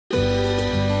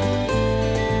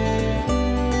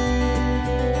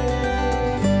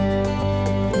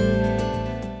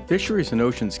Fisheries and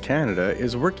Oceans Canada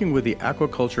is working with the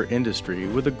aquaculture industry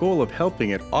with the goal of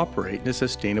helping it operate in a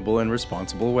sustainable and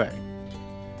responsible way.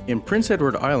 In Prince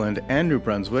Edward Island and New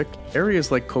Brunswick, areas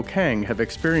like Kokang have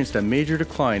experienced a major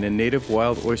decline in native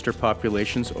wild oyster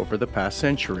populations over the past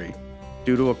century,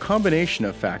 due to a combination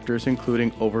of factors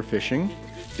including overfishing,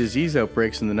 disease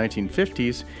outbreaks in the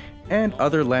 1950s, and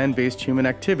other land-based human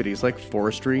activities like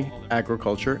forestry,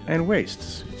 agriculture, and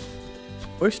wastes.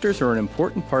 Oysters are an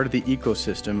important part of the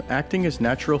ecosystem, acting as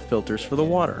natural filters for the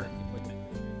water.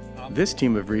 This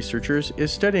team of researchers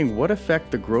is studying what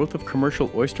effect the growth of commercial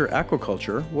oyster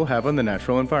aquaculture will have on the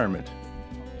natural environment.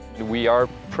 We are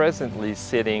presently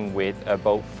sitting with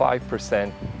about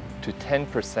 5% to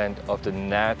 10% of the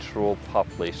natural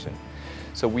population.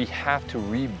 So we have to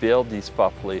rebuild these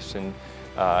populations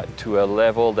to a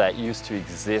level that used to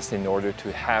exist in order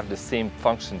to have the same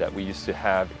function that we used to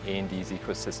have in these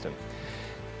ecosystems.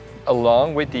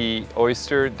 Along with the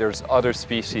oyster, there's other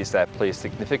species that play a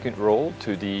significant role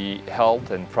to the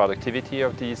health and productivity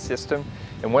of the system,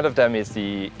 and one of them is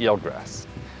the eelgrass.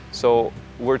 So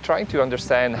we're trying to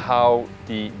understand how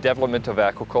the development of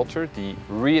aquaculture, the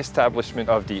re-establishment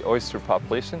of the oyster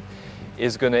population,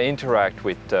 is going to interact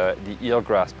with the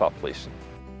eelgrass population.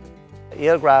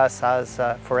 Eelgrass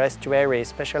has, for estuary,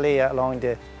 especially along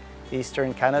the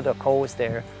eastern Canada coast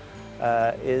there,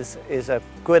 is a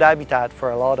good habitat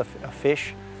for a lot of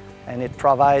fish, and it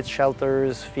provides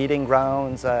shelters, feeding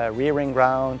grounds, rearing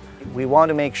ground. We want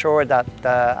to make sure that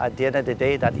at the end of the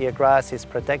day that eelgrass is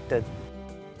protected.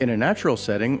 In a natural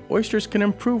setting, oysters can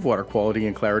improve water quality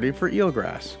and clarity for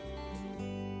eelgrass.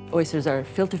 Oysters are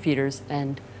filter feeders,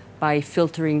 and by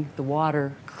filtering the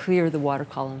water, clear the water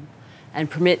column and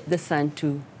permit the sun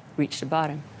to reach the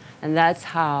bottom. And that's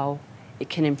how it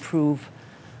can improve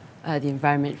the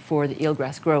environment for the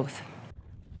eelgrass growth.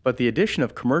 But the addition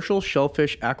of commercial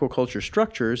shellfish aquaculture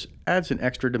structures adds an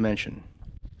extra dimension.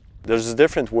 There's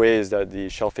different ways that the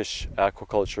shellfish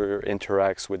aquaculture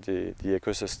interacts with the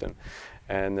ecosystem.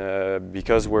 And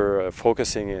because we're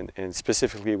focusing in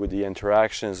specifically with the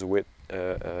interactions with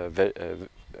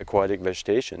aquatic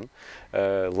vegetation,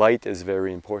 light is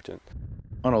very important.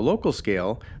 On a local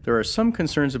scale, there are some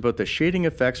concerns about the shading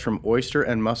effects from oyster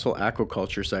and mussel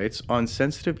aquaculture sites on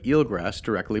sensitive eelgrass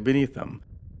directly beneath them.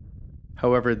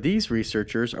 However, these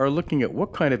researchers are looking at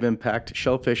what kind of impact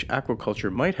shellfish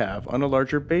aquaculture might have on a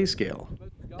larger bay scale.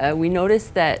 We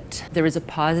noticed that there was a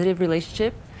positive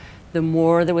relationship. The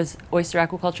more there was oyster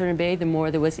aquaculture in a bay, the more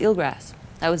there was eelgrass.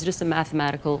 That was just a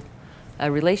mathematical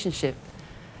relationship.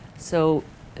 So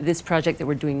this project that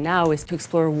we're doing now is to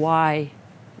explore why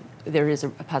there is a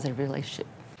positive relationship.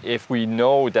 If we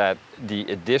know that the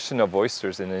addition of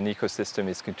oysters in an ecosystem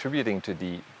is contributing to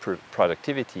the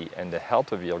productivity and the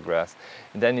health of eelgrass,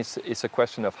 then it's a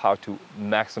question of how to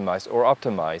maximize or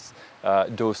optimize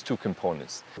those two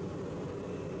components.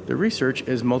 The research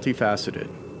is multifaceted.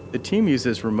 The team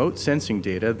uses remote sensing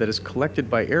data that is collected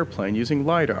by airplane using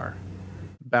LiDAR.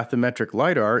 Bathymetric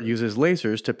LiDAR uses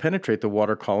lasers to penetrate the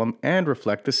water column and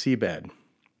reflect the seabed.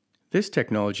 This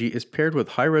technology is paired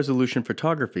with high-resolution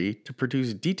photography to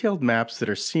produce detailed maps that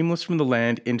are seamless from the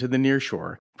land into the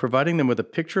nearshore, providing them with a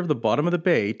picture of the bottom of the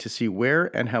bay to see where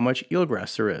and how much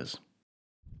eelgrass there is.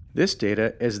 This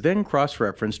data is then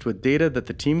cross-referenced with data that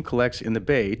the team collects in the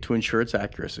bay to ensure its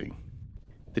accuracy.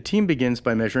 The team begins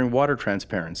by measuring water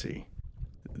transparency.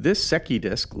 This Secchi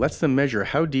disc lets them measure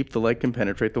how deep the light can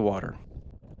penetrate the water.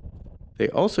 They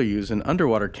also use an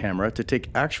underwater camera to take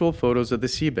actual photos of the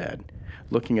seabed,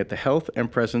 looking at the health and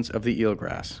presence of the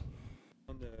eelgrass.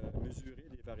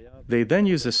 They then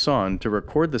use a sonde to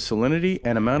record the salinity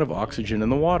and amount of oxygen in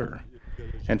the water.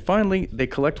 And finally, they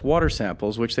collect water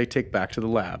samples which they take back to the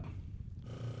lab.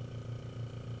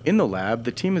 In the lab,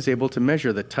 the team is able to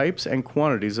measure the types and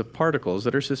quantities of particles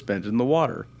that are suspended in the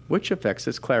water, which affects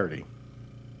its clarity.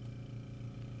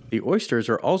 The oysters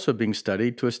are also being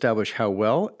studied to establish how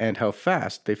well and how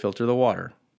fast they filter the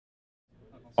water.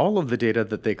 All of the data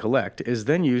that they collect is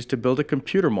then used to build a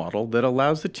computer model that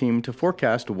allows the team to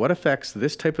forecast what effects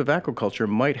this type of aquaculture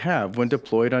might have when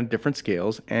deployed on different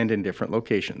scales and in different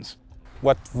locations.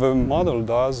 What the model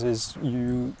does is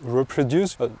you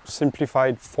reproduce a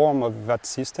simplified form of that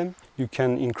system. You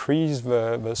can increase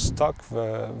the stock,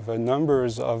 the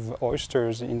numbers of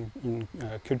oysters in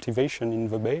cultivation in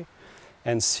the bay,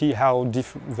 and see how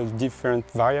the different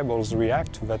variables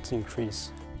react to that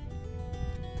increase.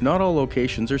 Not all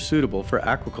locations are suitable for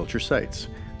aquaculture sites,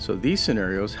 so these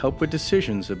scenarios help with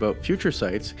decisions about future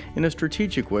sites in a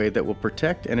strategic way that will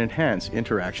protect and enhance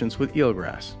interactions with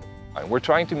eelgrass. We're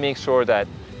trying to make sure that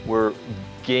we're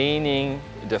gaining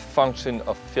the function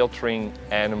of filtering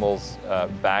animals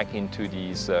back into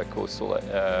these coastal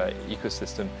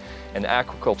ecosystem, and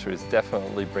aquaculture is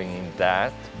definitely bringing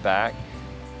that back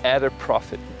at a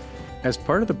profit. As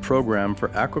part of the program for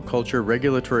aquaculture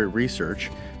regulatory research,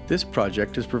 this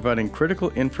project is providing critical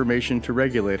information to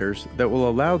regulators that will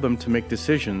allow them to make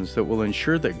decisions that will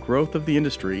ensure that growth of the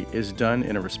industry is done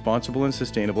in a responsible and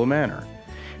sustainable manner,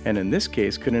 and in this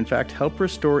case could in fact help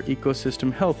restore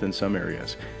ecosystem health in some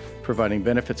areas, providing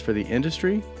benefits for the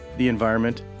industry, the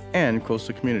environment, and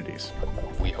coastal communities.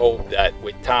 We hope that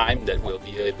with time that we'll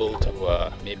be able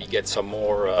to maybe get some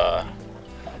more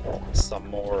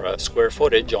square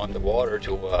footage on the water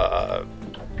to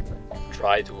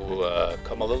try to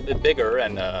come a little bit bigger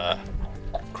and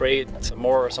create some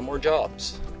more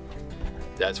jobs.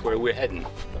 That's where we're heading.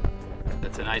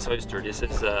 That's a nice oyster. This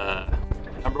is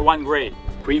 #1 grade,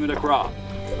 cream of the crop.